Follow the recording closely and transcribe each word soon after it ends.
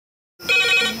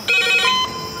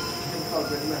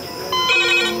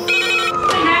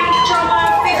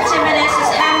Trauma, 15 minutes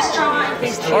is hand trauma.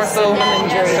 Ortho,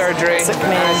 surgery,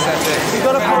 anesthetic. We've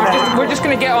got a We're just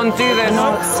going to get on, do this.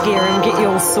 Not scare and get you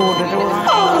all sorted, all right?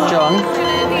 Oh.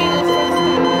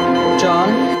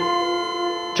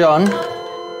 John? Do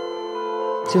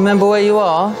you remember where you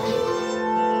are?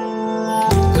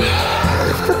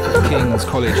 King's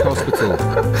College Hospital,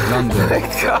 London.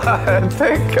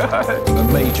 Thank God. A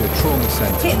major trauma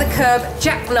centre. Hit the curb,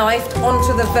 jackknifed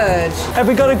onto the verge. Have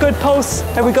we got a good pulse?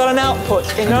 Have we got an output?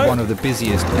 You know? And one of the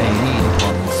busiest A&E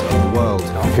departments in the world.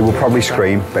 He will probably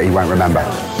scream, but he won't remember.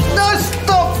 No,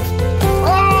 stop!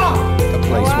 Ah! A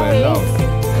place where love.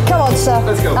 Come on, sir.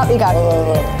 Let's go. Up you go.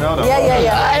 No.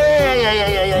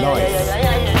 Yeah. Life.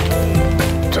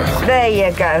 There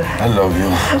you go. I love you.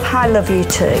 I love you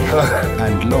too.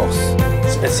 And loss.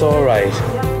 It's all right.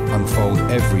 Unfold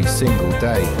every single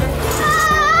day.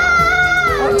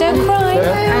 Don't cry.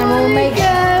 And we'll make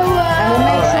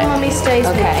sure Mummy stays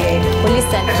with you. Well,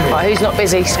 listen. Right, who's not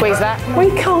busy? Squeeze that. We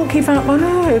can't give up on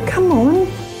her. Come on.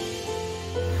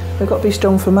 We've got to be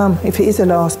strong for Mum. If it is the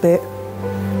last bit,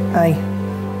 hey.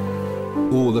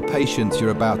 All the patients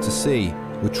you're about to see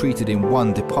were treated in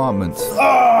one department.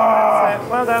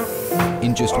 Well done.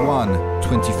 In just one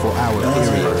 24-hour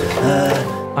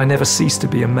period. I never cease to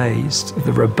be amazed at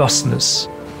the robustness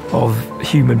of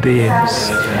human beings.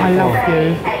 I love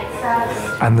you.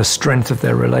 And the strength of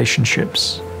their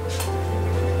relationships.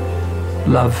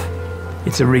 Love,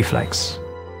 it's a reflex.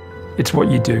 It's what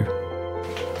you do.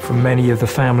 For many of the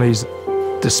families,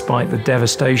 despite the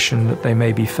devastation that they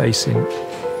may be facing,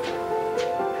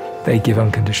 they give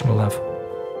unconditional love.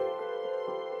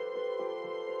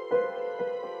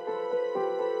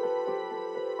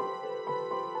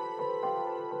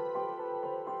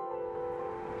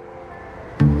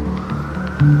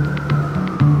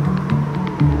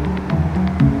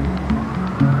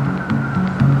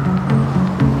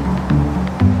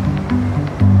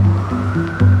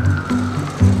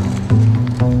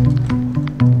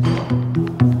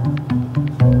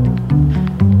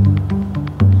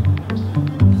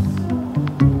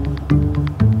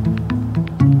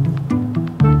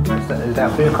 Is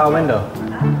that for your car window?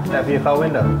 Is that for your car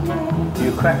window?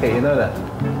 You crack it, you know that?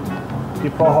 You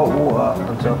pour hot water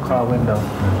onto a car window.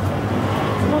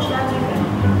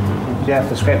 You have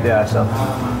to scrape the ice off.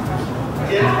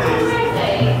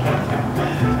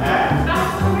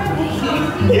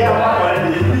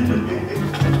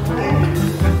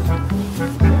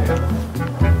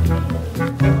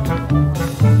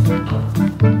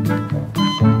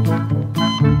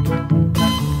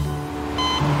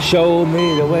 Show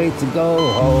me the way to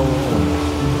go home.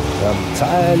 I'm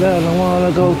tired and I want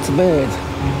to go to bed.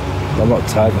 I'm not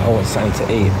tired, I want something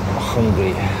to eat. I'm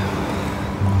hungry.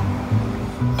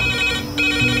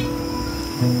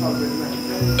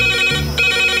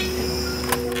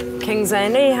 King's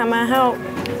A&E, how may I help?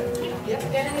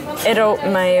 Adult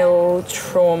male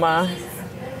trauma.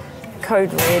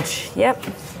 Code Reg, yep.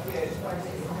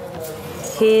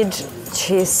 Head,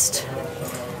 chest,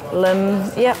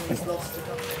 limb, yep.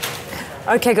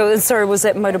 Okay, good. Sorry, was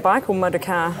that motorbike or motor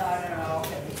car?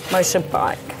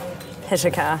 Motorbike. Hit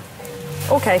a car.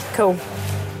 Okay, cool.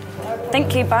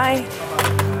 Thank you, bye.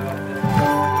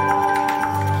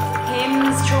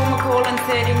 HEMS trauma call in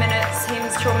 30 minutes.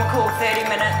 HEMS trauma call 30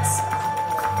 minutes.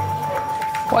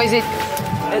 What is it?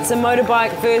 It's a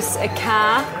motorbike versus a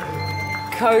car.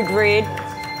 Code red.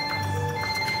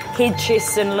 Head,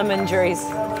 chest and limb injuries.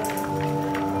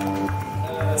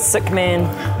 Sick man.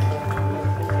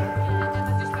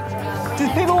 Do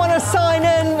people want to sign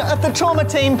in at the trauma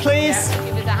team, please? Yeah,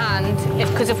 give us a hand.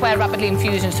 Because if we're rapidly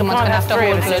infusing, someone's going to have to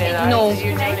hold blood.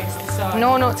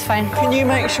 No, it's fine. Can you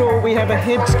make sure we have a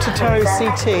head-to-toe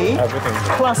CT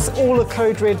plus all the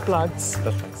code red bloods?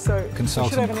 So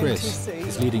Consultant Chris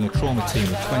is leading a trauma team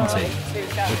of 20.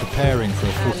 They're preparing for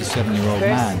a 47-year-old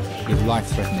man with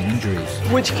life-threatening injuries.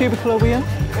 Which cubicle are we in?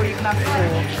 Or you can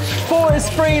have 4. 4 is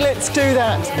free, let's do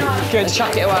that. Good.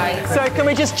 Chuck it away. So can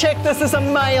we just check this is a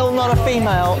male, not a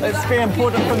female? It's very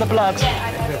important from the blood.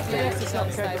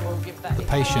 The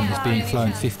patient is being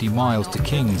flown 50 miles to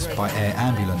King's by air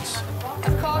ambulance.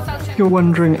 You're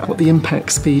wondering what the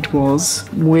impact speed was,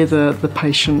 whether the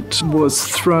patient was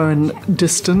thrown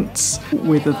distance,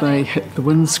 whether they hit the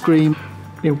windscreen,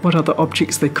 what other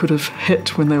objects they could have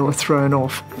hit when they were thrown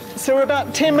off. So we're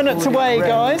about 10 minutes away,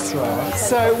 guys.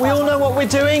 So we all know what we're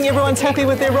doing. Everyone's happy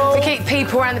with their role. We keep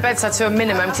people around the bedside to a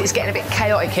minimum because it's getting a bit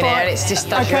chaotic in here and it's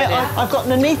just... Okay, I've got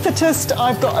an anaesthetist,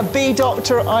 I've got a B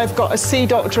doctor, I've got a C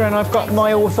doctor and I've got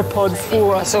my orthopod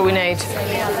for us. That's all we need.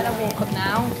 I'm going to walk up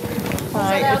now.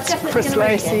 Hi, it's Chris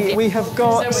Lacey. We have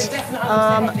got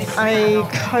a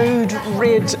code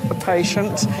red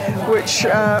patient, which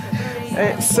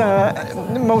it's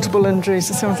multiple injuries.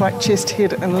 It sounds like chest,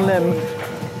 head and limb.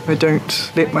 I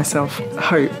don't let myself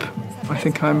hope. I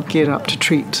think I'm geared up to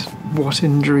treat what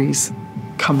injuries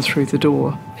come through the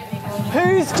door.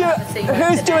 Who's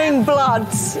doing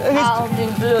bloods? I'll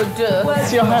do blood.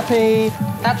 So you're happy?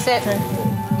 That's it. Okay.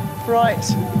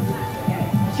 Right.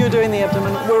 You're doing the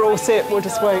abdomen. We're all set. We'll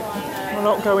just wait. We'll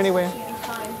not go anywhere.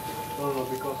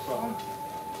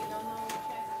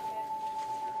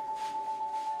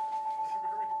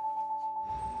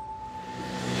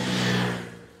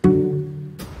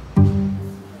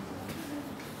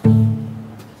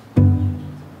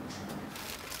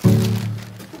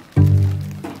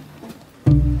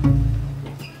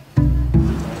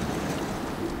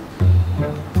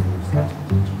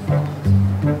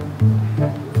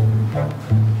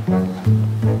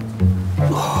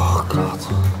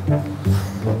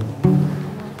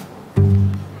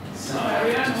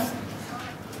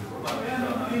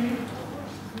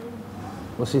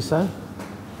 What's he saying?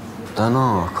 Don't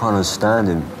know, I can't understand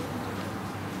him.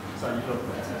 I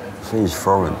think he's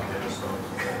foreign.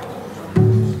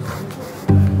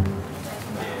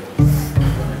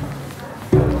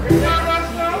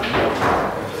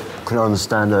 Couldn't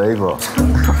understand her either.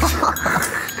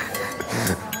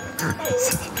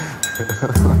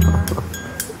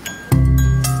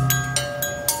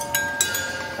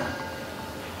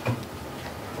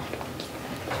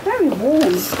 Very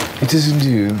warm. It isn't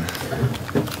you.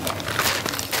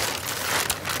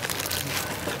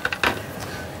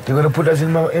 You're gonna put that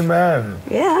in my hand?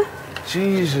 Yeah.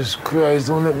 Jesus Christ,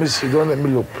 don't let me see, don't let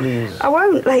me look, please. I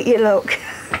won't let you look.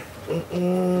 I've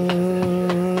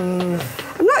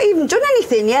not even done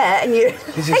anything yet, and you're...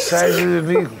 He's excited with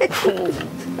me.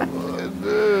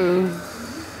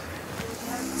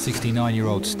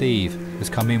 69-year-old Steve has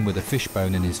come in with a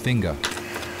fishbone in his finger.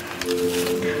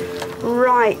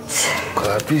 Right.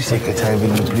 God, please take your time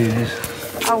with me, please.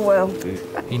 I will.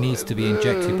 He needs to be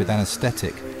injected with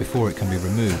anaesthetic before it can be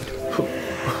removed.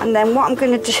 And then what I'm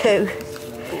going to do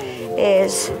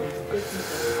is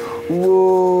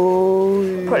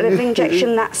put a little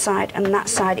injection that side and that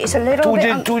side. It's a little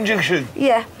bit... Two injections?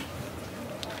 Yeah.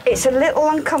 It's a little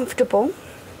uncomfortable,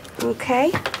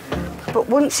 okay? But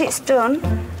once it's done,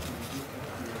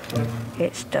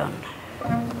 it's done.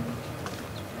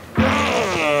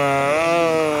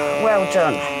 Well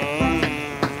done.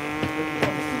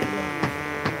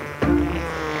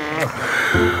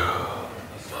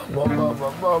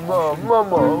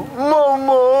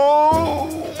 Mama.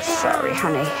 Sorry,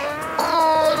 honey.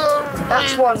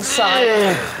 That's one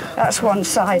side. That's one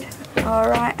side. All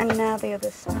right, and now the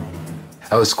other side.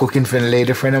 I was cooking for a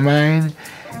lady friend of mine.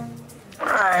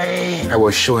 I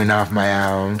was showing off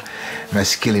my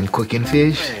skill in cooking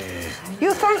fish.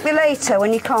 You'll thank me later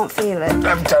when you can't feel it.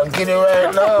 I'm thanking you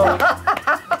right now.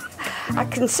 I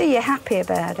can see you're happy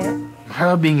about it.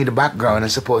 Her being in the background, I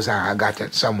suppose I got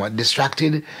somewhat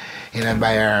distracted, you know,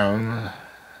 by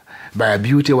her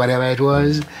beauty, whatever it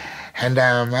was, and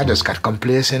I just got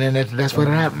complacent in it. That's what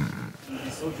happened.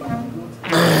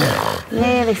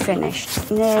 Nearly finished.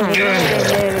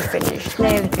 Nearly finished.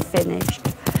 Nearly finished.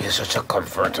 You're such a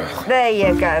comforter. There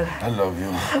you go. I love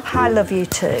you. I love you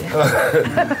too.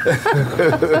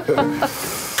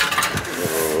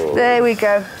 There we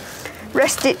go.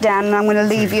 Rest it down, and I'm going to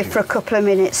leave you for a couple of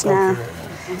minutes now.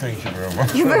 Okay. Thank you very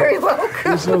much. You're very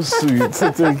welcome. You're so sweet.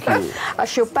 Thank you. I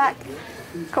shall back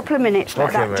a couple of minutes.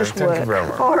 Let that just Thank work. you very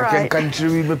much. All right. I can you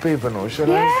read my paper now, shall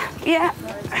I? Yeah.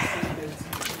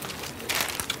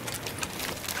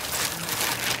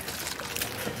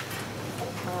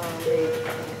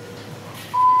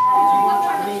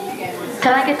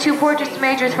 Can I get 2 porters to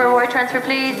majors for a ward transfer,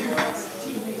 please?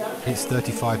 It's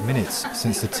 35 minutes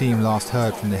since the team last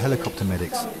heard from the helicopter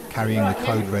medics carrying the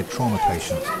code red trauma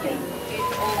patient.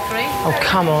 Oh,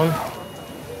 come on.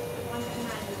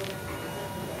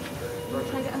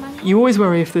 You always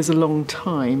worry if there's a long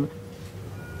time.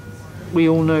 We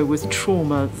all know with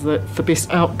trauma that the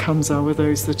best outcomes are with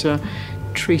those that are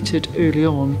treated early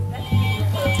on.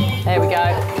 There we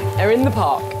go. They're in the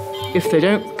park. If they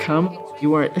don't come,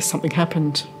 you worry if something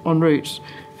happened en route.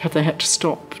 Have they had to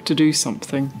stop to do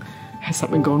something? Has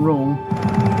something gone wrong?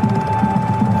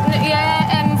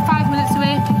 Yeah, 5 minutes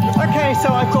away. Okay,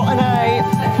 so I've got an A,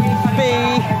 B,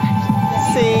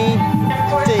 C,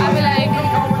 D. I'll be like...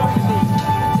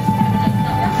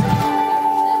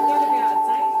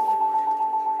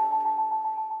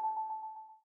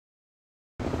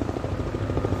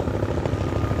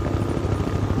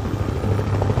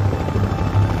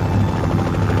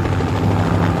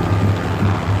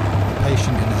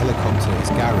 helicopter is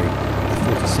Gary, a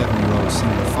 47-year-old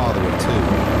single father of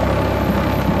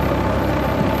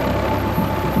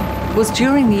 2. It was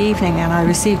during the evening and I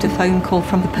received a phone call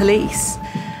from the police,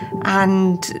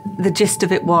 and the gist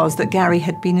of it was that Gary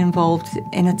had been involved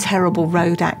in a terrible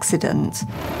road accident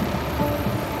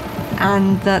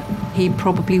and that he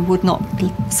probably would not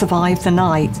survive the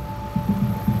night.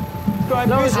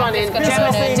 Laura's running.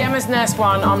 Gemma's nurse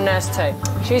 1, I'm nurse 2.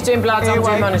 She's doing bloods, I'm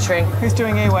doing monitoring. Who's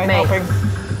doing airway helping?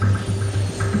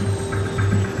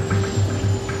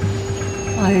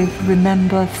 I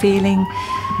remember feeling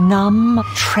numb,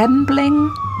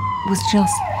 trembling. It was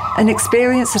just an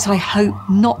experience that I hope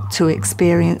not to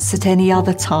experience at any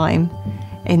other time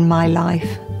in my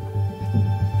life.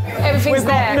 Everything's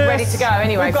there, ready to go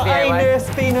anyway. We've got for the A airway.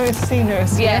 nurse, B nurse, C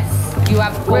nurse. Yes, you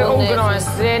have. We're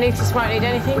organised. Do they need to need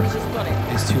anything? She's got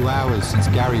it. It's 2 hours since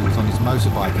Gary was on his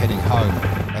motorbike heading home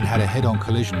and had a head-on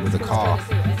collision with a car.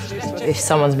 If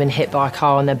someone's been hit by a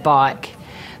car on their bike,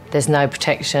 there's no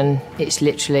protection. It's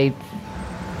literally,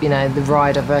 you know, the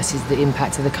rider versus the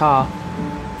impact of the car.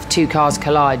 If 2 cars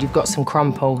collide, you've got some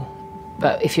crumple.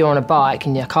 But if you're on a bike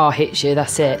and your car hits you,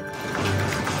 that's it.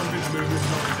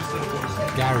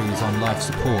 Gary is on life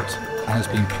support and has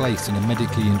been placed in a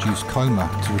medically induced coma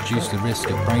to reduce the risk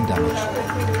of brain damage.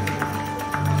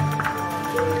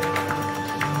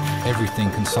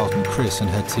 Everything consultant Chris and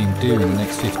her team do in the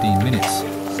next 15 minutes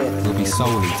will be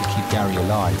solely to keep Gary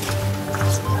alive.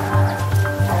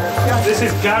 This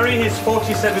is Gary, he's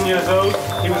 47 years old.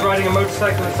 He was riding a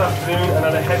motorcycle this afternoon and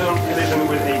had a head-on collision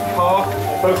with a car.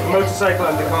 Both the motorcycle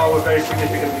and the car were very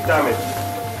significantly damaged.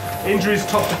 Injuries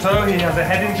top to toe. He has a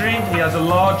head injury, he has a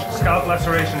large scalp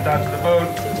laceration down to the bone,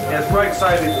 he has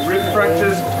right-sided rib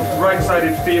fractures,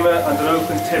 right-sided femur and an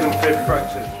open tib and fib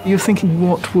fracture. You're thinking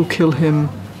what will kill him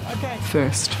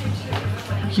first.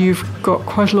 You've got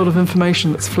quite a lot of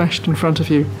information that's flashed in front of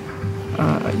you.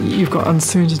 You've got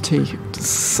uncertainty.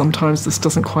 Sometimes this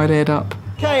doesn't quite add up.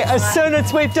 Okay, as soon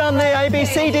as we've done the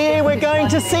ABCDE, we're going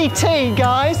to CT,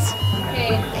 guys.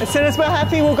 As soon as we're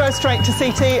happy, we'll go straight to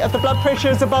CT. If the blood pressure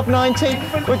is above 90,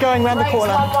 we're going round the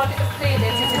corner.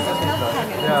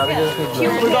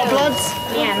 We've got bloods?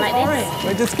 Yeah, like this.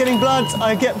 We're just getting bloods.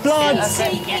 I get bloods.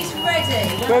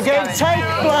 We're going to take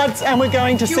bloods and we're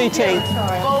going to CT.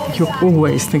 You're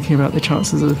always thinking about the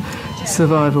chances of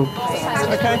survival.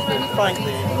 Okay, fine.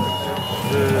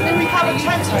 Did we have a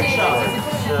temperature?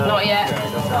 Not yet.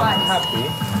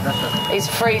 It's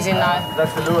freezing though.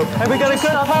 Have we got a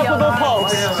good palpable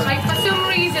pulse? Like for some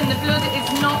reason the blood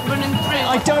is not running through.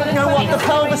 I don't know what the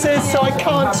pelvis is, so I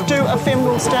can't do a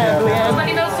femoral stab, Leanne.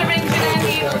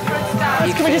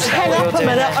 Can we just hang up a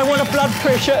minute? I want a blood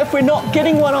pressure. If we're not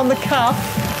getting one on the cuff,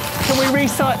 can we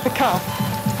recite the cuff?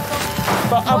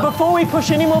 But before we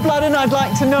push any more blood in, I'd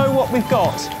like to know what we've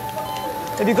got.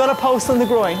 Have you got a pulse on the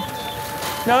groin?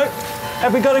 No?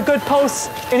 Have we got a good pulse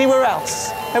anywhere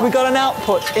else? Have we got an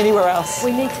output anywhere else?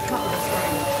 We need to cut this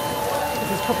ring.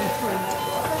 This is probably 3.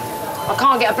 I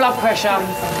can't get a blood pressure. I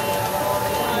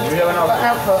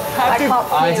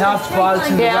have pulse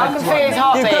in the right. I can feel his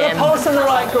heart beating. You've got a pulse in the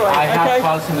right groin. I have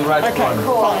pulse in the right groin.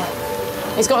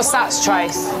 Fine. He's got a SATS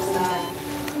trace.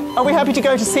 Are we happy to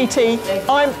go to CT?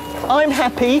 I'm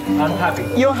happy. I'm happy.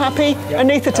 You're happy? Yeah.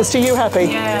 Anaesthetist, are you happy?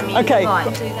 Yeah. Okay. Right.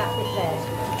 Do that bit there.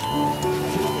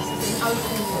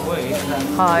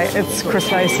 Hi, it's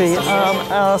Chris Lacey.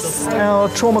 Our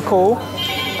trauma call.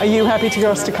 Are you happy to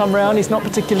us to come round? He's not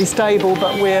particularly stable,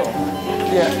 but we're...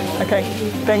 Yeah, okay.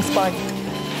 Thanks, bye.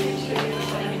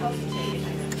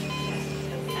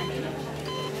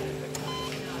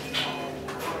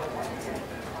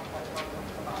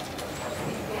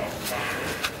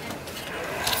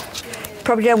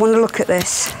 Probably don't want to look at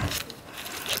this.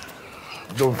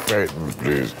 Don't frighten me,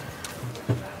 please.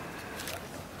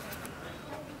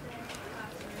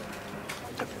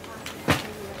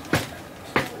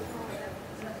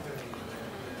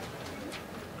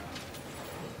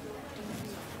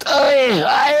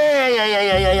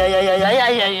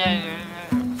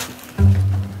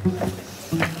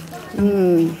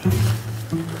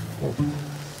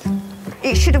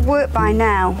 It should have worked by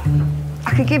now.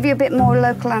 I could give you a bit more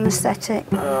local anaesthetic.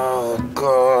 Oh,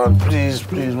 God, please,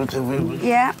 please, whatever.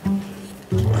 Yeah.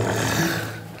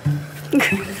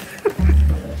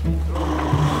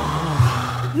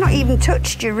 I've not even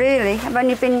touched you, really. I've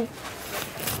only been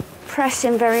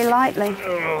pressing very lightly.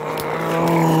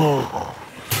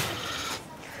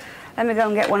 Let me go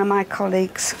and get one of my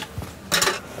colleagues.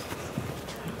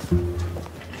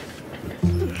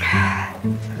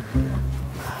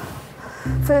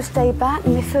 First day back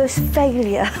and my first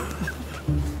failure.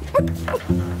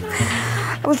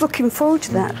 I was looking forward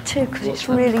to that too because it's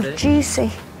really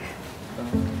juicy.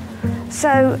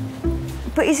 So,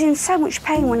 but he's in so much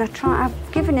pain when I try.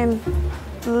 I've given him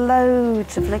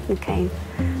loads of lignocaine,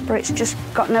 but it's just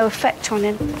got no effect on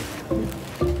him.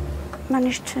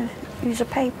 Managed to use a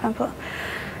paper, but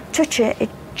touch it, it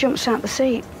jumps out the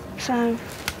seat. So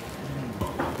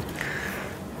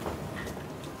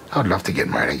I'd love to get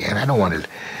married again. I don't want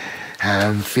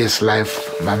to face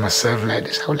life by myself like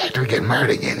this. I would like to get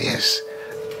married again, yes.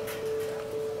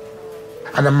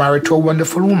 And I'm married to a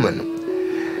wonderful woman.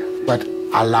 But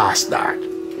I lost that.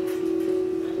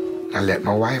 I let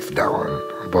my wife down.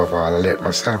 Above all, I let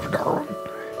myself down.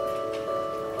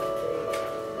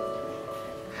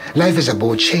 Life is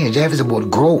about change. Life is about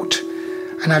growth.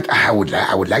 And I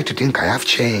would like to think I have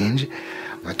changed.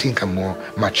 I think I'm more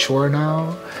mature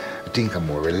now. I think I'm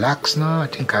more relaxed now. I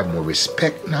think I have more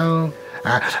respect now.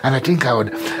 And I think I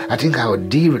would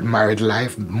deal with married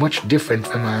life much different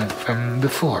from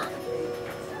before.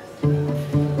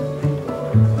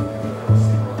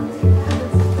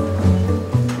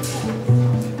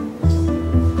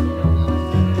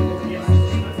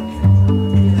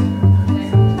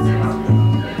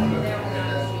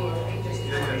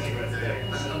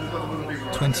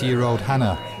 Year-old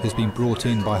Hannah has been brought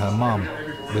in by her mum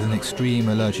with an extreme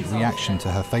allergic reaction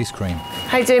to her face cream.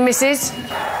 How you doing, missus?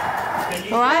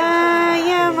 All right?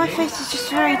 Yeah, my face is just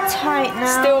very tight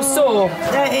now. Still sore?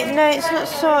 No, it's not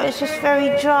sore. It's just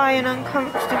very dry and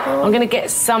uncomfortable. I'm going to get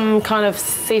some kind of,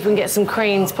 see if we can get some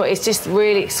creams, but it's just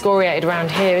really excoriated around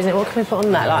here, isn't it? What can we put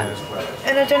on that, like?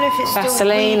 And I don't know if it's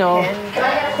Vaseline still or...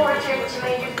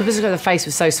 Because the face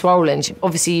was so swollen,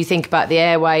 obviously you think about the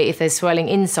airway, if there's swelling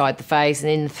inside the face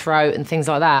and in the throat and things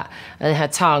like that, and her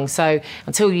tongue. So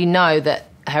until you know that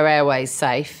her airway is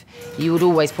safe, you would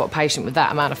always put a patient with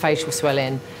that amount of facial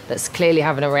swelling that's clearly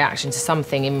having a reaction to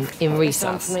something in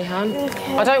resus. For me, hon.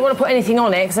 Okay. I don't want to put anything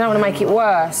on it because I don't want to make it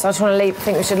worse. I just want to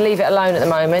think we should leave it alone at the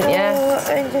moment,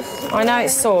 yeah? I know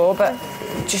it's sore, but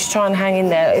just try and hang in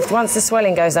there. If once the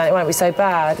swelling goes down, it won't be so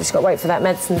bad. We've just got to wait for that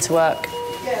medicine to work.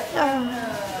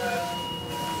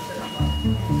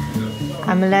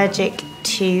 I'm allergic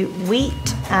to wheat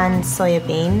and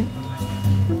soybean,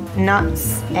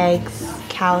 nuts, eggs,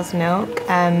 cow's milk,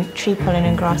 tree pollen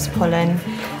and grass pollen,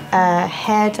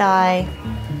 hair dye,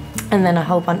 and then a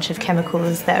whole bunch of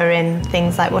chemicals that are in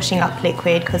things like washing up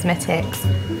liquid, cosmetics.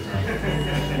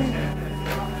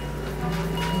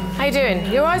 How you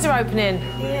doing? Your eyes are opening.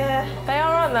 Yeah. They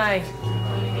are, aren't they?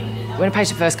 When a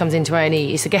patient first comes into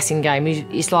A&E, it's a guessing game.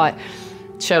 It's like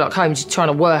Sherlock Holmes trying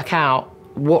to work out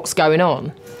what's going on.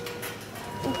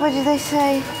 What did they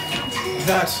say?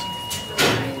 That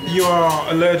you are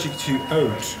allergic to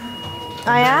oat.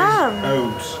 I am.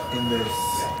 Oat in this.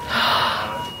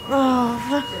 Oh.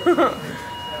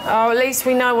 Oh, at least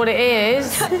we know what it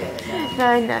is.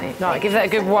 No. Right, give that a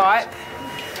good wipe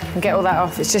and get all that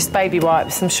off. It's just baby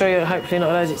wipes. I'm sure you're hopefully not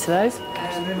allergic to those.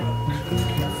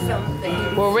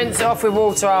 We'll rinse it off with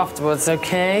water afterwards,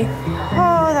 okay?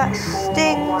 Oh, that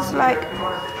stings like...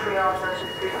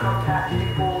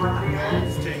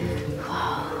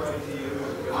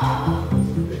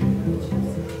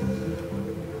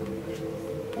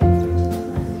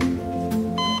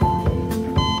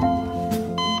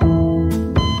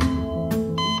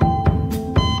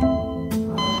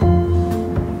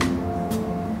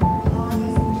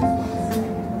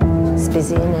 It's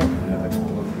busy, isn't it?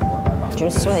 Do you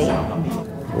want a sweet?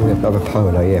 We'll have a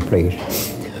polo, yeah, please.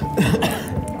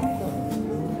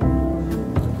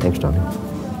 Thanks, darling.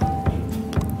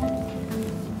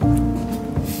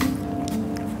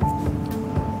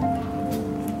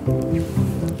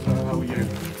 How are you?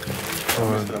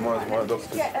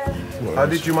 How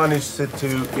did you manage to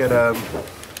get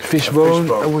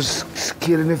Fishbone? I was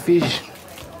scaling a fish.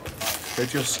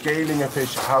 If you're scaling a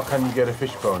fish, how can you get a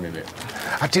fishbone in it?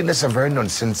 I think that's a very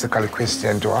nonsensical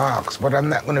question to ask, but I'm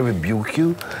not going to rebuke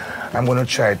you. I'm going to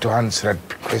try to answer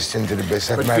that question to the best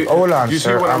of my... Hold on,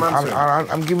 sir.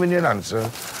 I'm giving you an answer.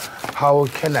 How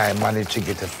can I manage to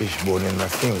get a fishbone in my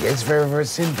finger? It's very, very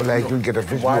simple. Like you get a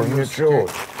fishbone in your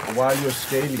throat. While you're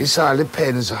scaling? It all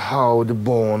depends how the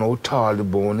bone, how tall the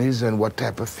bone is and what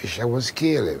type of fish I was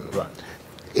scaling. Right.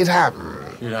 It happened.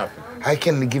 It happened. I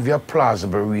can give you a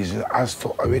plausible reason as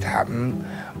to how it happened,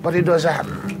 but it does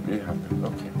happen. It happened,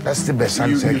 okay. That's the best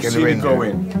answer I can render. You go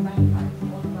in?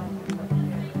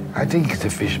 I think it's a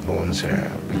fishbone,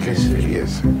 sir, because,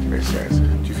 yes. Do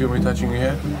you feel me touching your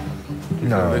head?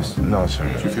 No, no, sir.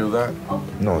 Do you feel that?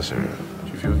 No, sir.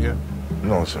 Do you feel here?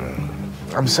 No, sir.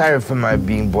 I'm sorry for my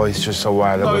being boisterous a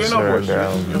while ago, no, you're sir. not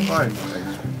boisterous. You're fine.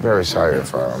 Very sorry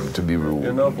for to be rude.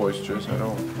 You're not boisterous at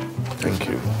all. Thank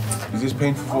you. Is this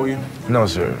painful for you? No,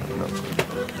 sir. No.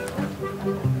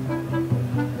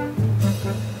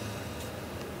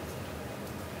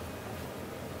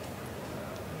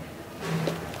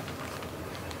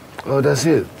 Oh, that's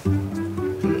it.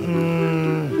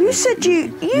 You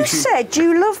said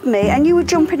you loved me and you were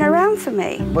jumping around for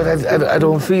me. But I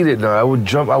don't feel it now. I would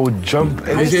jump.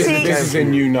 This is a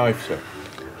new knife, sir.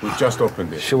 We just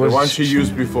opened it. The one she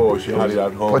used before, she had it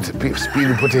at home.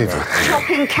 Peeling potatoes.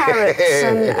 Chopping carrots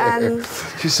and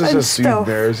She's such a sweet stuff.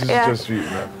 bear. She's Yeah. just sweet,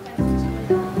 man.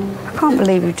 I can't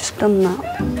believe you've just done that.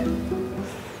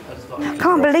 I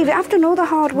can't believe it. I've done all the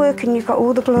hard work and you've got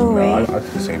all the glory. No, I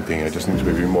did the same thing. I just need to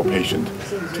be more patient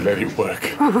to let it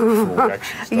work. Are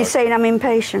you saying I'm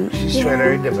impatient? She's trying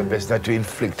her endeavor best not to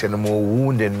inflict any more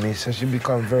wound in me, so she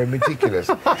becomes very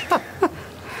meticulous. All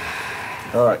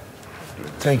right.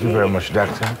 Thank you very much,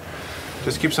 Doctor.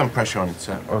 Just keep some pressure on it,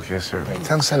 sir. Okay, sir.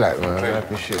 Thanks a lot, man. I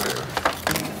appreciate it.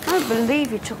 I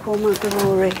believe you took all my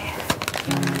glory.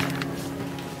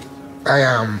 I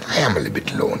am a little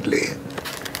bit lonely.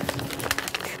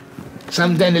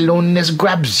 Sometimes the loneliness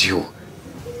grabs you.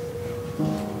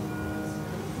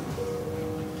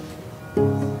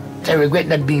 I regret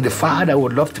not being the father I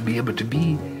would love to be able to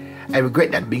be. I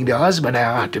regret not being the husband I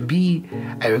ought to be.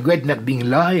 I regret not being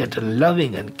loyal and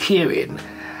loving and caring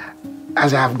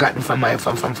as I have gotten from my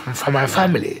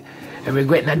family. I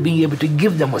regret not being able to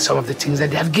give them some of the things that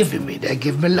they have given me. They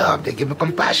give me love, they give me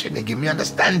compassion, they give me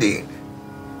understanding.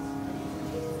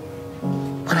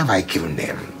 What have I given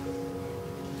them?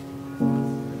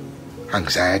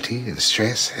 Anxiety and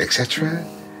stress, etc.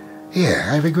 Yeah,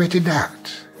 I regretted that.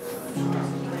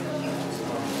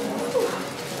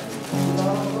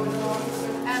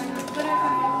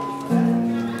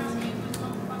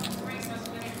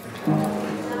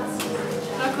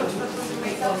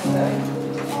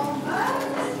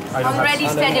 I'm ready,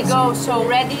 steady, go. So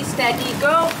ready, steady,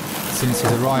 go. Since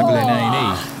his arrival in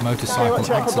A&E, motorcycle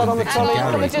accident victim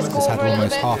Gary has had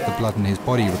almost half the blood in his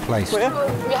body replaced.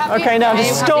 Okay, now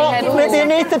just stop. Let the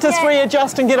anaesthetist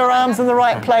readjust and get her arms in the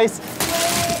right place.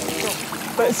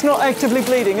 But it's not actively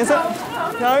bleeding, is it?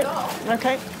 No?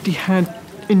 Okay. He had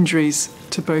injuries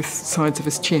to both sides of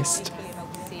his chest.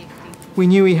 We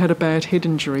knew he had a bad head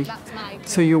injury,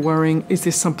 so you're worrying, is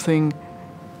there something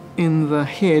in the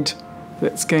head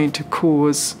that's going to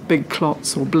cause big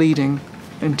clots or bleeding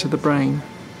into the brain?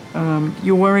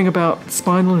 You're worrying about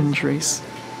spinal injuries.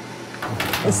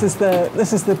 This is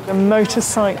the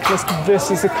motorcyclist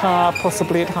versus a car,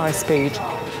 possibly at high speed.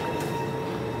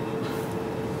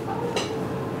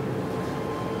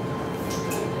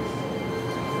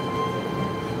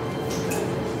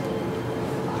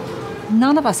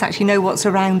 None of us actually know what's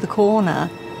around the corner.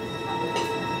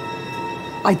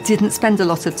 I didn't spend a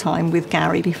lot of time with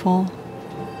Gary before.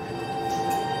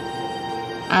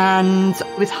 And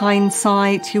with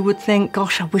hindsight, you would think,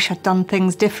 gosh, I wish I'd done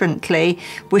things differently,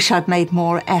 wish I'd made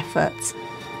more efforts.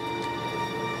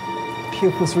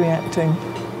 Pupils reacting.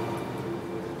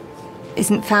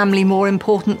 Isn't family more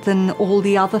important than all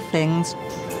the other things?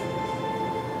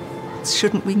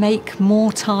 Shouldn't we make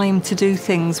more time to do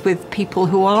things with people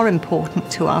who are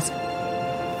important to us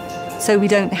so we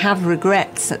don't have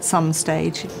regrets at some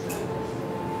stage?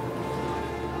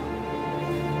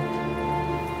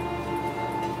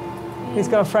 He's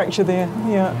got a fracture there,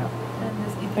 yeah.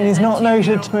 And he's not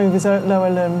noted to move his lower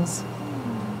limbs.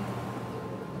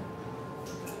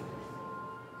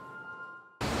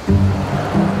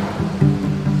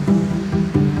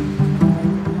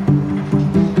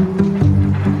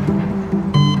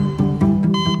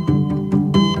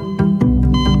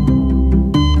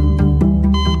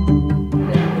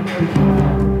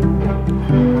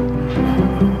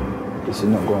 This is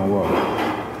not going well.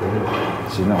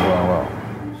 This is not going well.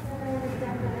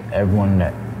 Everyone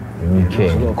that when you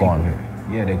came, gone.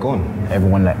 Yeah, they're gone.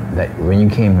 Everyone that when you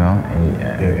came here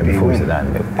and before we sat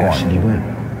down, they're gone. Actually went.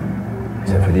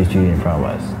 Except for these two in front of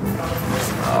us.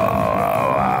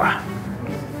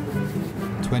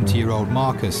 20-year-old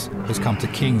Marcus has come to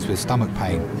King's with stomach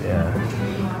pain. Yeah.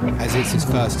 As it's his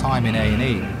first time in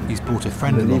A&E, he's brought a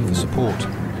friend along for support.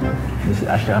 This is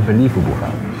actually unbelievable,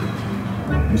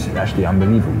 fam. This is actually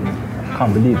unbelievable. I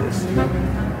can't believe this.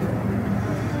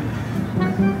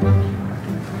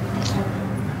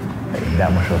 Like,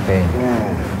 that much of pain.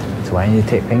 So why need to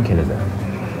take painkillers then?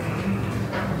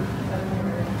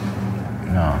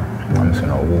 No, I'm just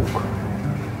gonna walk.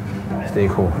 Stay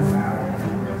cool.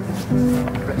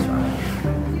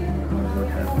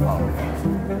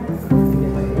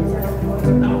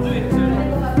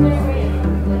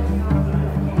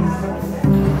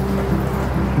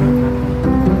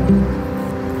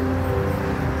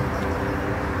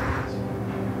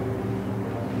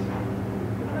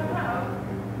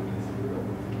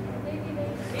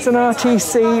 It's an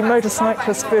RTC,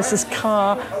 motorcyclist versus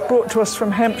car, brought to us from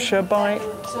Hampshire by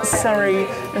Surrey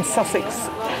and Sussex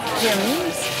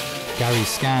hymns. Gary's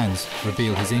scans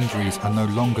reveal his injuries are no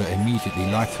longer immediately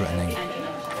life-threatening.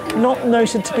 Not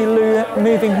noted to be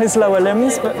moving his lower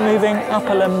limbs, but moving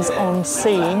upper limbs on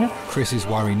scene. Chris's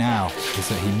worry now is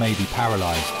that he may be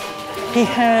paralysed. He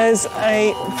has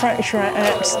a fracture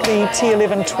at the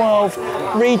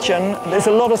T11-12 region. There's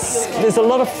a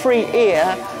lot of free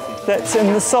air that's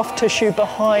in the soft tissue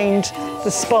behind the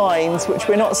spines, which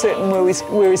we're not certain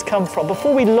where he's come from.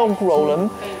 Before we log roll him,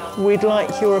 we'd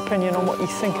like your opinion on what you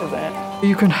think of that.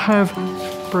 You can have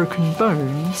broken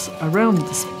bones around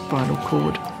the spinal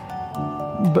cord,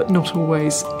 but not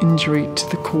always injury to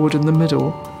the cord in the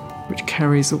middle, which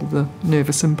carries all the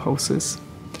nervous impulses.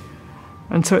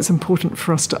 And so it's important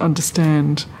for us to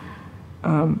understand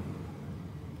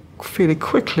fairly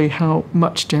quickly how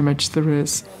much damage there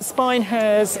is. The spine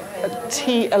has a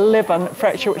T11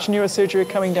 fracture, which neurosurgery are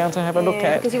coming down to have a look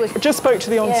at. I just spoke to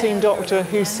the on-scene doctor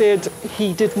who said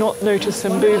he did not notice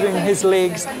him moving his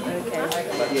legs.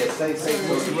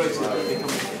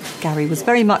 Gary was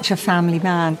very much a family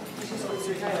man.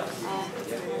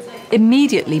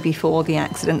 Immediately before the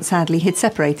accident, sadly, he'd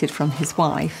separated from his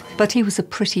wife, but he was a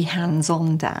pretty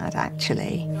hands-on dad,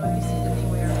 actually.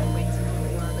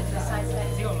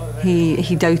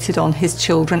 He doted on his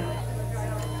children.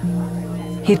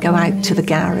 He'd go out to the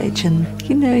garage and,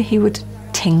 you know, he would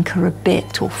tinker a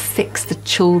bit or fix the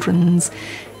children's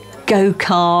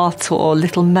go-kart or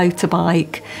little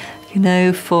motorbike, you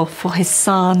know, for his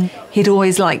son. He'd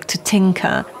always liked to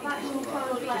tinker.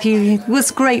 He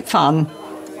was great fun.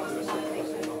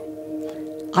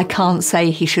 I can't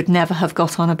say he should never have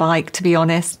got on a bike, to be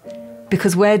honest,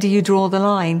 because where do you draw the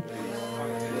line?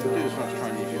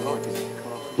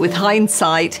 With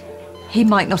hindsight, he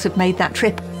might not have made that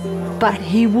trip, but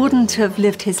he wouldn't have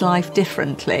lived his life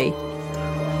differently.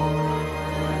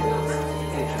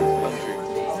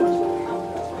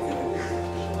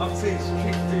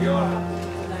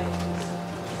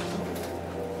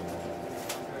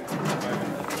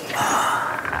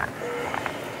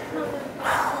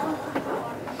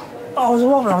 I was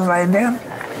what when I was laying down?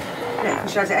 Yeah,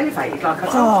 because she has it elevated like I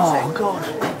told you. Oh, God.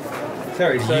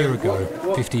 A year ago,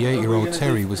 58-year-old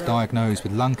Terry was diagnosed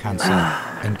with lung cancer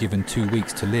and given 2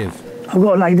 weeks to live. I've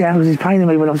got to lay down because it's paining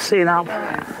me when I'm sitting up.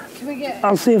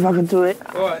 I'll see if I can do it.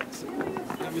 All right.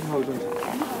 Let me hold on.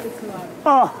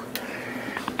 Oh.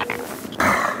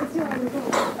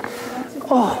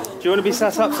 Oh. Do you want to be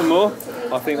sat up some more?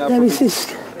 I think that. Yeah, it's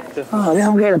just. Oh,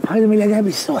 now I'm getting a pain in my leg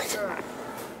every side.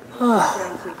 Oh.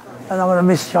 And I'm going to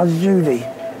miss Judge Judy.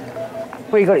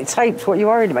 Well, you got it taped. What are you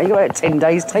worried about? You got it 10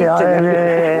 days taped.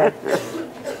 Yeah.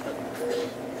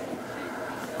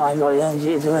 I ain't got the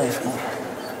energy to do anything.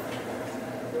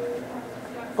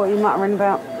 What are you muttering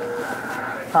about?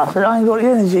 I said I ain't got the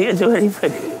energy to do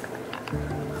anything.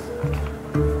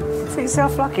 Think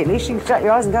yourself lucky. At least you can shut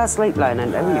your eyes and go to sleep laying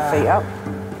and with your feet up.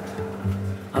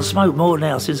 I smoke more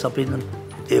now since I've been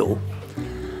ill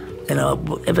than I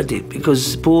ever did because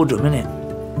it's boredom, innit?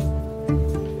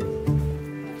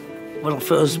 When I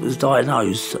first was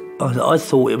diagnosed, I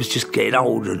thought it was just getting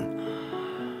old and,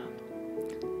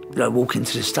 you know, walking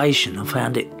to the station. I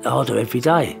found it harder every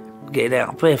day, getting out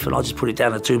of breath, and I just put it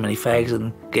down to too many fags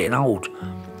and getting old.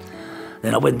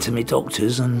 Then I went to my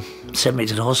doctors and sent me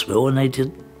to the hospital and they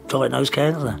did diagnose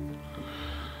cancer.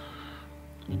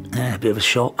 Yeah, a bit of a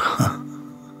shock.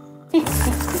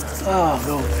 Oh,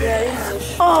 God. Yeah,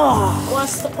 Oh!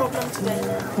 What's the problem today?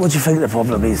 What do you think the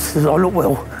problem is? Does I look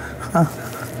well? Huh?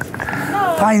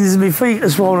 Pains in my feet are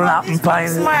swollen up and pain.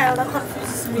 Smile, that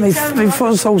confuses me. My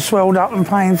foot's all swelled up and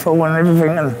painful and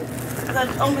everything. And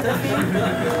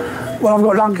well, I've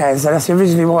got lung cancer. That's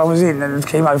originally what I was in, and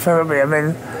chemotherapy. And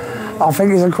then I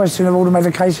think it's a question of all the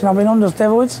medication I've been on, the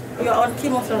steroids. You're on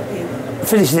chemotherapy.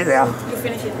 Finished it now. You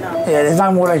finish it now. Yeah, there's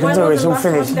no more they can When do. was It's the all last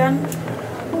finished. one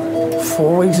done?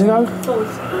 4 weeks ago. 4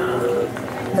 weeks ago.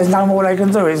 There's no more they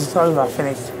can do. It's over.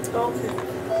 Finished. Okay.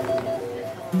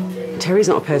 Terry's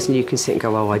not a person you can sit and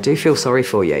go, oh, I do feel sorry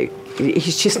for you.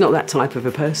 He's just not that type of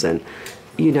a person.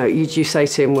 You know, you say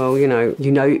to him, well, you know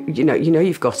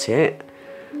you've got it.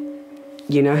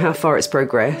 You know how far it's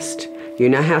progressed. You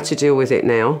know how to deal with it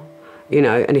now. You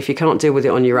know, and if you can't deal with it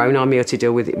on your own, I'm here to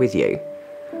deal with it with you.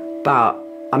 But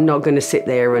I'm not going to sit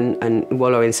there and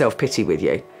wallow in self-pity with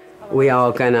you. We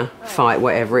are going to fight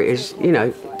whatever it is, you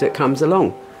know, that comes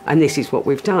along. And this is what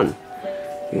we've done.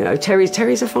 You know,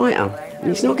 Terry's a fighter.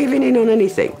 He's not giving in on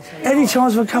anything. Any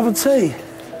chance for a cup of tea?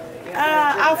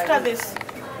 After this.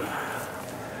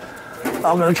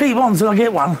 I'm going to keep on till I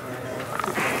get one.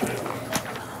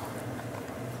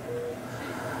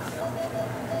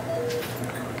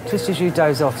 Just as you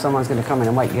doze off, someone's going to come in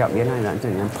and wake you up. You know that,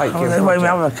 don't you? And poke you. They wake me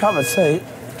up with a cup of tea.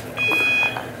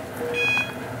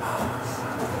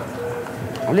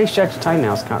 At least you had your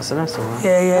toenails cut, so that's all right.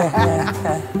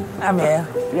 Yeah. I'm here.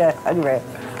 Yeah, and your hair.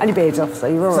 And your beard's off, so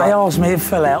you're all So right. they asked me if it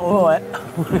fell out, all right.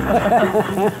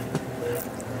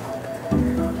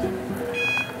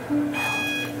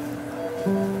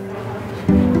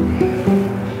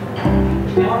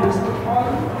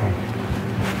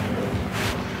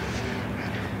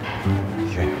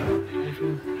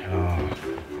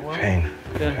 Pain.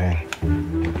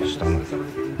 Stomach.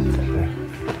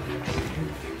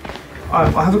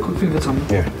 I'll have a quick feel of the tummy.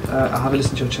 Yeah. I'll have a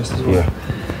listen to your chest as well. Yeah.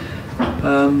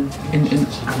 In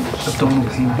abdominal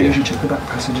pain, I usually check the back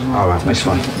passage as well. All right, that's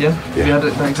fine. Yeah? Have you had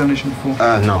that examination before?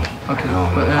 No. Okay.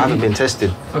 No, But, I haven't been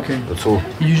tested. Okay. At all.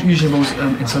 Usually involves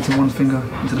inserting one finger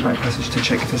into the back passage to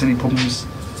check if there's any problems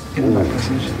in the back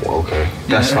passage. Okay.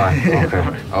 That's fine. Okay.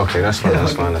 Okay, that's fine.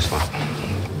 That's fine. That's fine.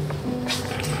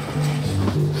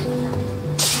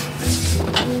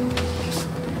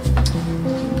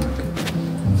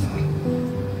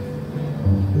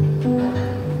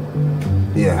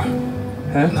 Yeah.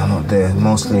 Huh? No, not there.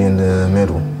 Mostly in the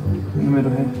middle. In the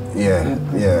middle here?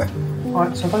 Yeah.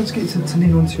 Alright, so if I just get you to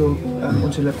lean onto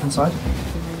your left hand side.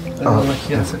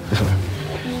 Yeah, that's it.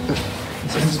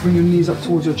 So just bring your knees up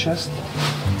towards your chest.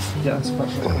 Yeah, that's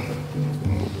perfect.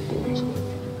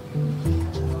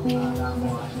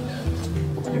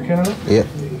 You okay now? Yeah.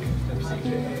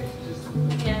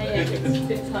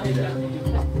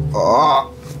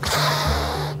 Oh.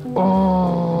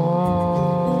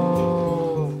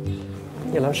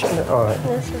 You know, shut it. All right.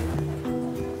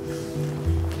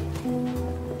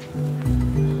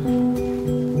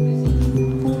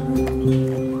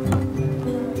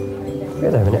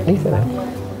 Good over it, leave it there.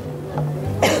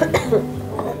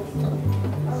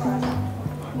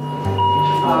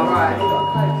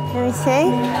 Can we see?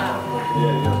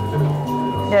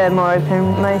 Yeah, more open,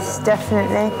 most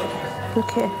definitely.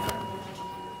 Look here.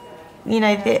 You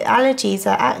know, the allergies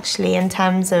are actually, in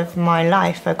terms of my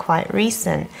life, are quite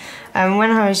recent.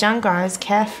 When I was younger, I was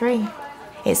carefree.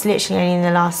 It's literally only in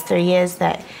the last 3 years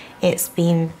that it's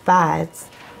been bad.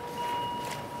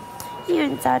 You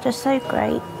and Dad are so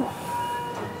great.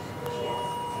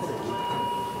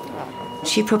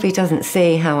 She probably doesn't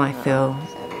see how I feel.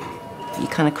 You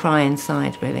kind of cry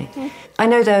inside, really. I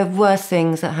know there are worse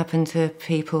things that happen to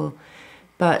people,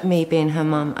 but me being her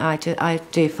mum, I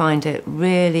do find it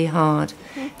really hard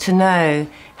to know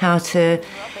how to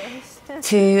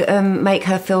make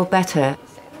her feel better.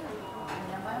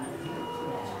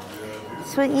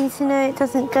 Just want you to know it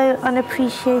doesn't go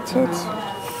unappreciated.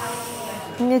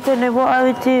 And I don't know what I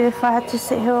would do if I had to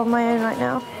sit here on my own right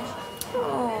now.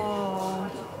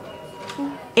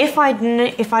 If I'd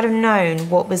have known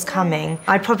what was coming,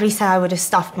 I'd probably say I would have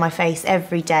stuffed my face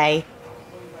every day.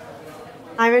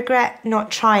 I regret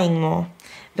not trying more,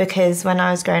 because when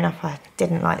I was growing up, I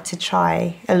didn't like to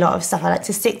try a lot of stuff. I like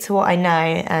to stick to what I know,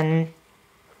 and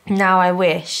now I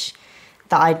wish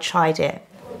that I'd tried it.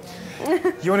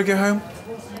 You want to go home?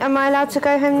 Am I allowed to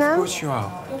go home now? Of course you are.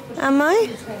 Am I?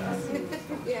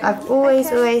 I've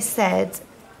always said,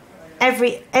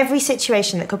 every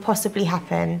situation that could possibly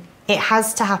happen, it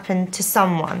has to happen to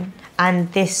someone,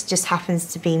 and this just happens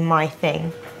to be my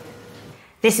thing.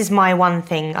 This is my one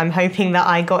thing I'm hoping that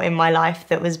I got in my life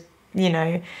that was, you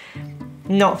know,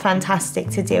 not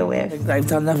fantastic to deal with. They've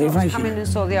done nothing. I come in and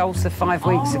saw the ulcer 5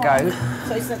 weeks ago.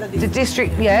 The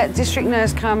district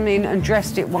nurse came in and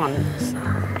dressed it once.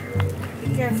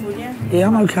 Be careful, yeah? Yeah,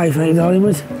 I'm okay, thank you, darling.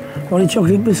 With only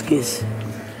chocolate biscuits.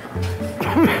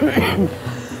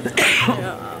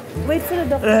 Wait for the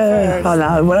doctor first. I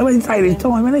know, but I won't take his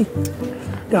time, innit?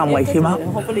 Go and wake him up.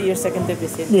 Hopefully your second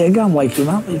visit. Yeah, go and wake him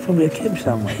up. He's probably a kip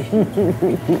somewhere.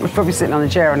 He's probably sitting on a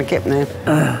chair on a kip now.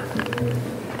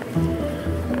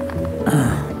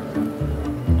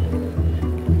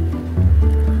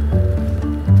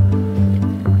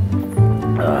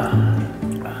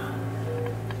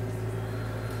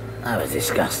 That was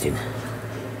disgusting.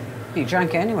 You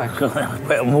drank it anyway.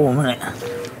 Wet and warm, isn't it?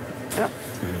 Yep.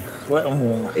 Wet and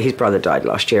warm. His brother died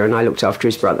last year and I looked after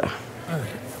his brother.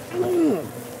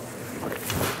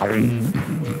 I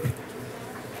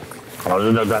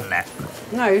shouldn't have done that.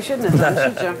 No, you shouldn't have done,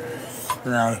 should you?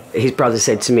 No. His brother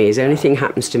said to me, if anything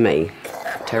happens to me,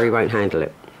 Terry won't handle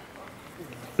it.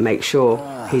 Make sure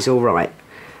he's all right.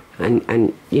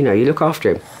 And you know, you look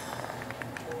after him.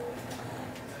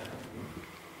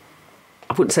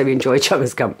 I wouldn't say we enjoy each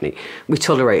other's company. We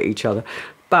tolerate each other.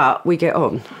 But we get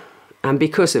on. And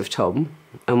because of Tom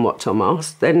and what Tom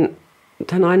asked, then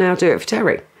I now do it for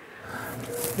Terry.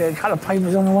 Yeah, a couple of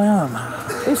papers on the way home.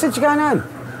 Who said you're going home?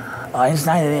 I ain't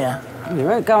staying here. You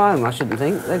won't go home, I shouldn't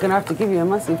think. They're going to have to give you a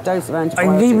massive dose of antibiotics. I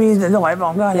can give you the night, but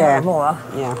I'm going out tomorrow.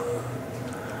 Yeah.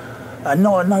 And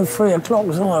not at no 3 o'clock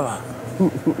either.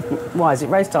 Why, is it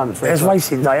race time at 3 It's o'clock?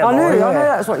 racing day I tomorrow, know yeah.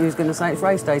 that's what you was going to say. It's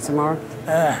race day tomorrow.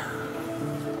 Yeah.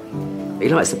 He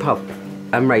likes the pub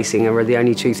and racing are the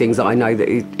only two things that I know that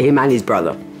him and his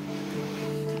brother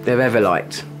they've ever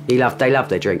liked. They love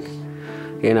their drink,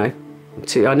 you know.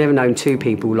 I've never known two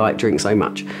people like drink so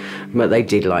much, but they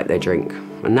did like their drink,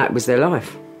 and that was their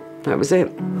life. That was it.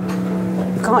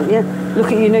 Can't you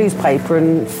look at your newspaper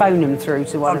and phone them through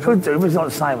to one? I could do, but it's not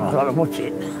the same. I can watch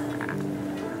it.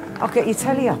 I'll get your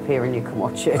telly up here and you can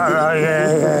watch it. Oh,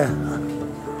 yeah.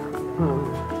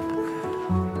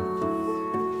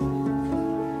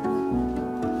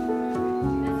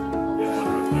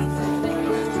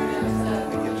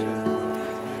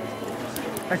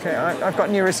 Okay, I've got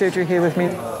neurosurgery here with me.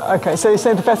 Okay, so you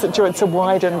said the facet joints are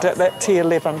widened at that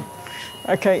T11.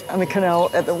 Okay, and the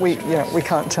canal at the we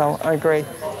can't tell. I agree.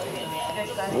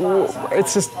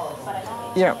 It's just,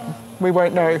 we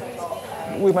won't know.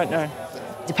 We won't know.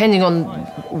 Depending on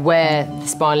where the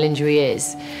spinal injury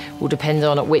is, will depend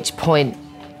on at which point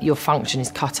your function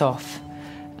is cut off.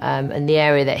 And the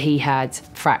area that he had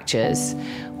fractures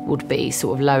would be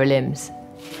sort of lower limbs.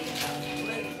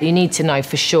 You need to know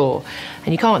for sure,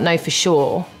 and you can't know for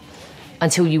sure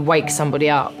until you wake somebody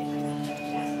up.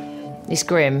 It's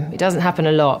grim. It doesn't happen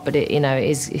a lot, but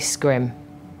it's grim.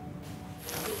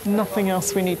 Nothing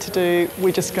else we need to do.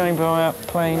 We're just going by our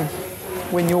plane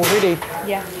when you're ready.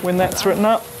 Yeah. When that's written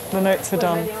up, the notes are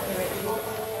done.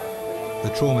 The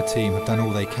trauma team have done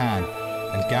all they can,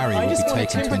 and Gary will be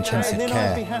taken to intensive I'd be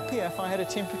care. happier if I had a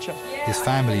temperature. His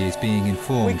family is being We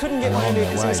informed couldn't and get are one on to do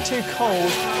their because it way. was too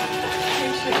cold.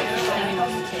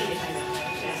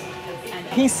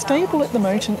 He's stable at the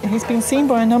moment. He's been seen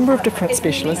by a number of different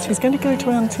specialists. He's going to go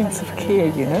to our intensive care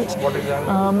unit.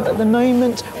 At the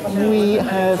moment, we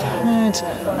have had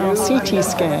our CT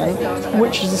scan,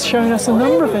 which has shown us a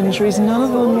number of injuries, none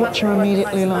of them which are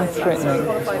immediately life-threatening.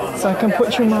 So I can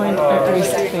put your mind at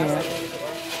rest there.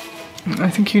 I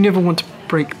think you never want to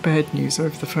break bad news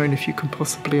over the phone if you can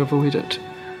possibly avoid it.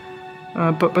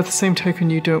 But by the same token,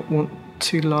 you don't want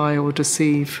to lie or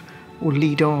deceive or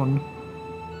lead on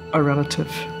a relative.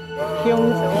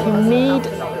 He'll need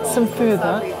some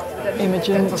further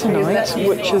imaging tonight,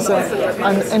 which is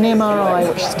an MRI,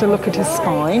 which is to look at his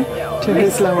spine, to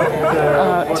his lower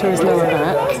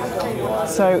back.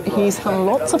 So he's had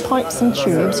lots of pipes and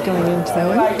tubes going into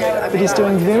him, but he's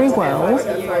doing very well,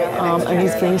 and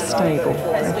he's very stable.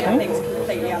 Okay.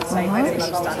 All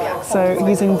right. So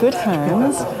he's in good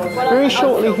hands. Very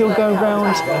shortly he'll go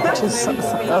round to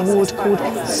a ward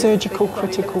called surgical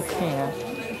critical care.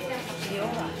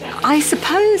 I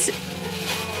suppose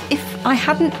if I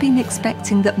hadn't been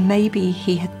expecting that maybe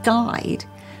he had died,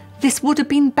 this would have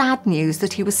been bad news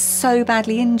that he was so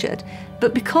badly injured.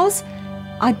 But because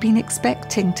I'd been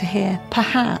expecting to hear,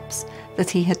 perhaps,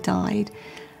 that he had died,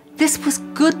 this was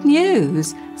good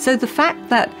news. So the fact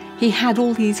that he had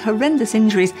all these horrendous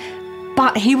injuries,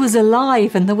 but he was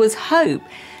alive and there was hope,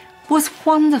 was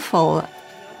wonderful.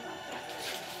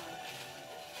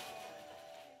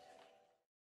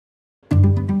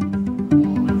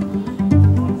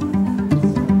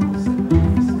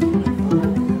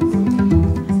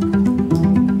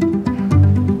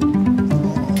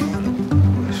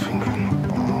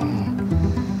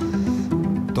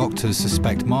 Doctors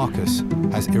suspect Marcus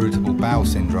has irritable bowel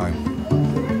syndrome.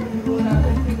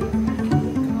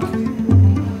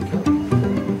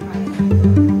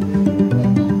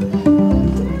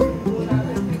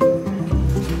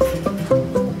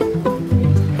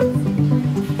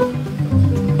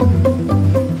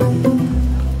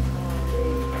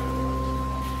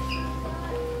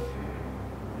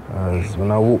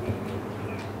 When I walked,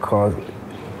 cause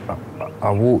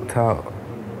I walked out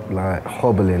like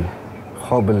hobbling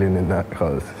in that,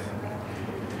 cause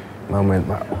I went,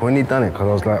 when he done it, cause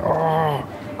I was like, oh,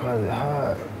 cause it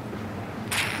hurt.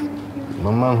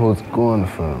 My mum was gone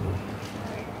from,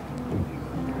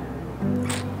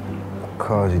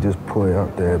 cause he just put it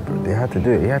up there, but they had to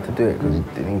do it. He had to do it because he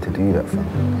didn't need to do that for me.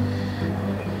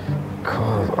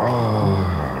 Cause,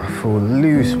 I feel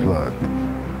loose blood.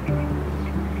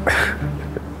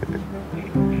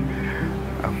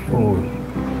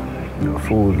 I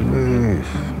feel loose.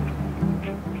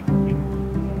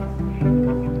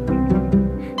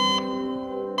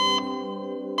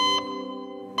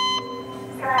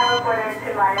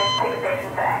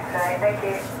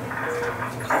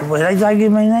 Were they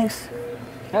taking me next?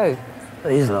 Who?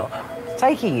 These lot.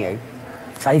 Taking you?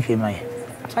 Taking me.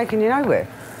 Taking you nowhere?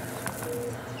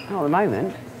 Not at the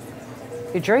moment.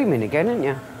 You're dreaming again, aren't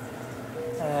you?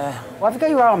 Why have you got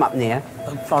your arm up near? I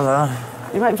don't know.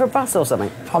 You waiting for a bus or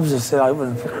something? Pubs are still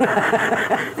open.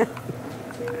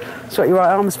 That's what your right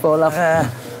arm's for, love. I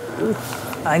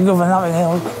ain't good for nothing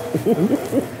else.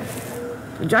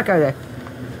 Jacko there?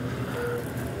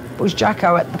 Was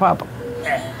Jacko at the pub?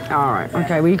 Yeah. All right,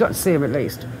 okay, well, you got to see him at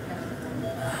least.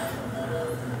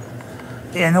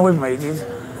 Yeah, annoyed me, he did.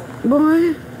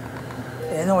 Why?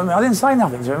 Yeah, annoyed me. I didn't say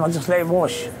nothing to him, I just let him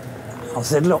wash. I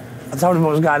said, look, I told him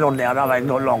what was going on there, I know they ain't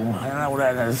got long. And all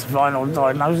that, there's final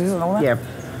diagnosis and all that. Yeah.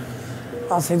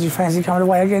 I said, do you fancy coming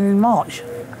away again in March?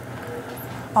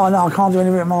 Oh, no, I can't do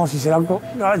anything in March. He said, I've got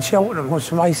to go to Cheltenham, watch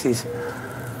the races.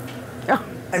 Yeah.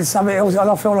 And something else, and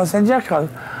I felt like I said, Jacko,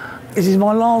 this is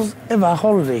my last ever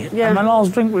holiday. Yeah. And my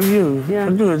last drink with you,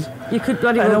 for good. You could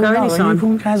bloody well go anytime. You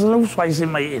couldn't cancel a horse racing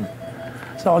meeting.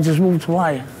 So I just walked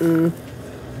away.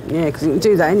 Yeah, because you can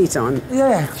do that anytime.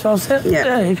 Yeah, so I said,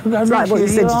 you could go it's like what you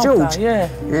said to George. Yeah.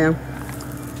 Yeah.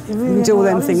 You can do all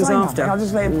them things after. I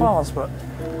just let it pass, but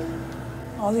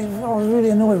I was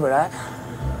really annoyed with that.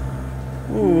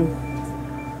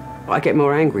 I get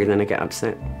more angry than I get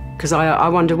upset because I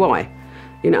wonder why.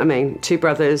 You know what I mean? Two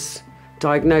brothers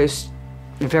diagnosed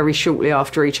very shortly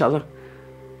after each other.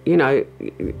 You know,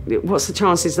 what's the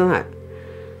chances of that?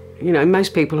 You know,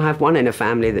 most people have one in a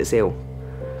family that's ill.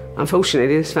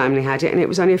 Unfortunately, this family had it and it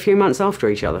was only a few months after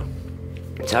each other.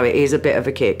 So it is a bit of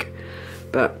a kick.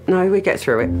 But no, we get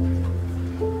through it.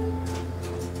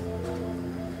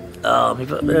 Oh,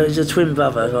 there's a twin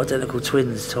brother, identical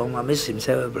twins, Tom. I miss him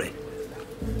terribly.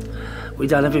 We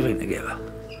done everything together.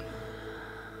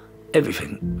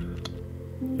 Everything.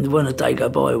 There wasn't a day go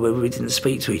by where we didn't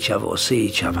speak to each other or see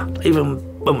each other, even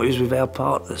when we was with our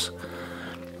partners.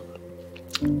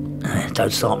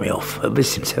 Don't start me off. I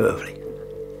miss him terribly.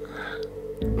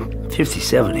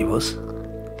 57 he was.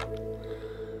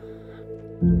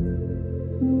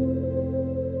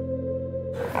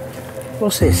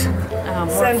 What's this?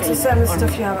 Same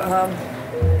stuff you have at home.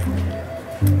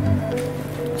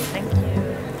 Thank you.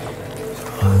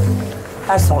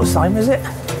 That's not the same, is it?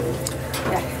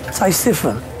 Yeah. Tastes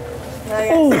different. No,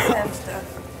 yeah, it's the same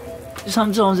stuff.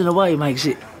 Sometimes in a way it makes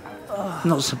it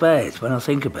not so bad when I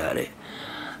think about it.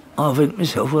 I think to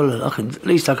myself, well, at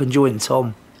least I can join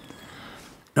Tom.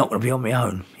 Not going to be on my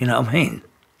own, you know what I mean?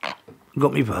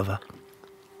 Got me brother.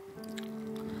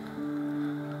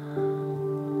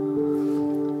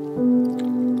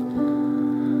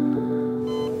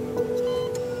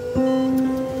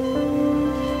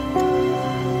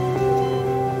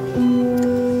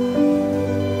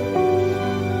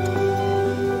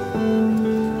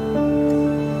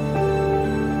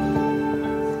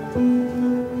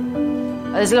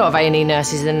 There's a lot of A&E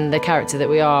nurses and the character that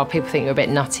we are, people think you're a bit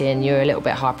nutty and you're a little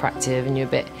bit hyperactive and you're a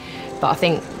bit... But I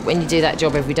think when you do that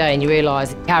job every day and you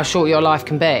realise how short your life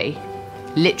can be,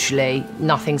 literally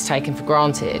nothing's taken for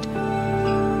granted.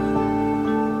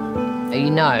 You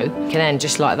know, you can end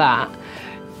just like that.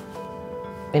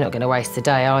 You're not going to waste the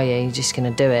day, are you? You're just going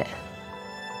to do it.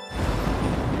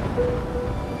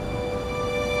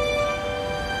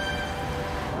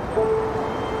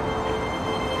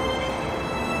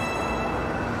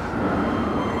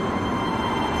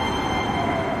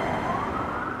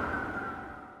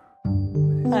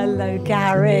 Hello,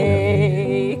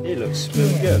 Gary. He looks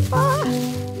really good.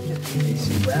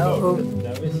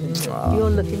 You're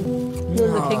looking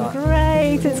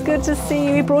great. It's good to see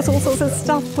you. You brought all sorts of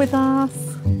stuff with us.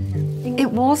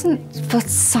 It wasn't for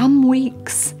some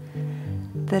weeks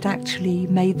that actually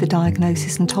made the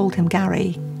diagnosis and told him,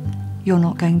 Gary, you're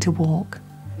not going to walk.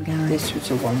 This was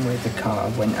the one where the car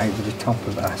went over the top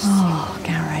of us. Oh,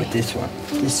 Gary. With this one.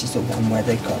 This is the one where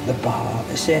they got the bar.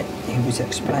 That's it. He was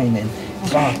explaining.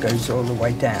 The bar goes all the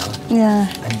way down. Yeah.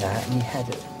 And that, and he had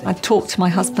it. I talked to my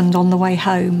husband on the way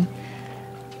home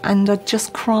and I'd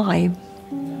just cry,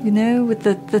 you know, with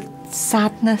the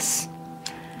sadness,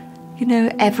 you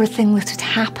know, everything that had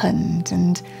happened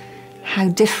and how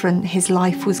different his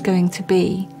life was going to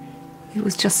be. It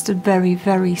was just a very,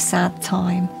 very sad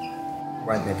time.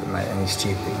 Won't never make any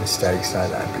stupid mistakes like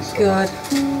that before. Good.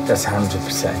 That's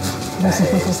 100%. That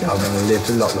is. I want to live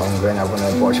a lot longer and I want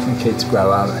to watch my kids grow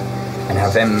up and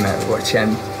have them watch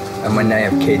them and when they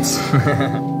have kids.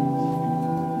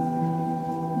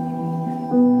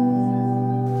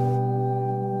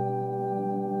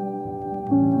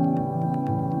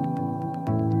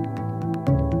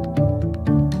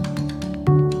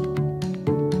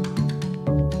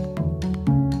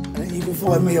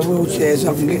 Find me a wheelchair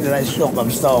so I can get to that shop. I'm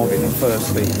starving and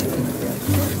thirsty.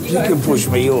 You can push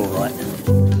me, all right.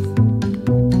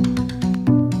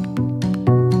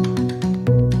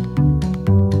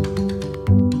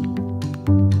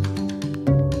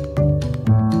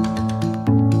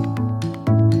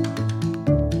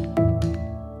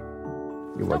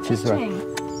 You watch this way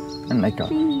and make up.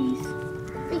 Please.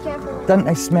 Don't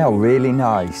they smell really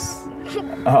nice?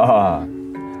 Ah.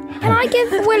 Can I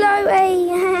give Willow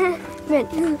a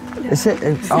mint? Is it?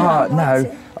 Oh, no.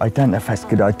 I don't know if that's a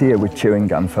good idea with chewing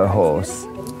gum for a horse.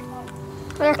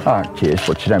 Oh, cheers,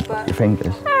 but you don't put your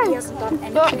fingers.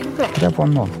 Could have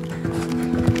one more.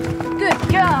 Good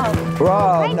girl.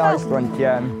 Oh, nice one,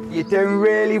 Jen. You're doing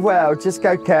really well. Just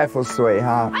go careful,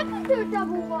 sweetheart. I can do a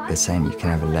double one. They're saying you can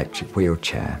have an electric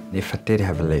wheelchair. If I did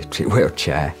have an electric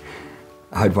wheelchair,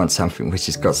 I'd want something which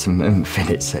has got some oomph in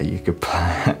it so you could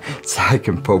so I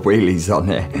can pull wheelies on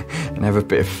it and have a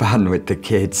bit of fun with the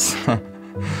kids.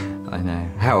 I know.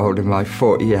 How old am I?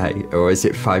 48? Or is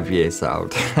it 5 years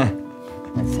old?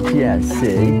 Yeah,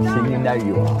 see? So you know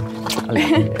you are. I love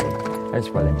you. That's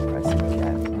well impressive,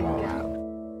 yeah.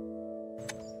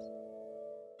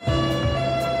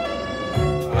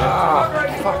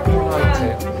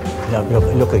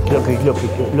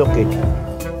 Look it.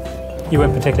 You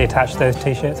weren't particularly attached to those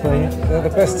t-shirts, were you? They're the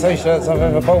best t-shirts I've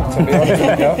ever bought, to be honest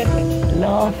with you.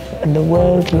 Laugh, and the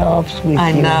world laughs with you.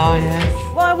 I know,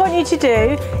 yes. What I want you to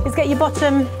do is get your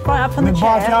bottom right up on the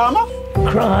chair.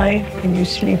 Cry, and you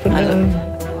sleep alone.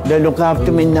 They look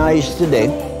after me nice today.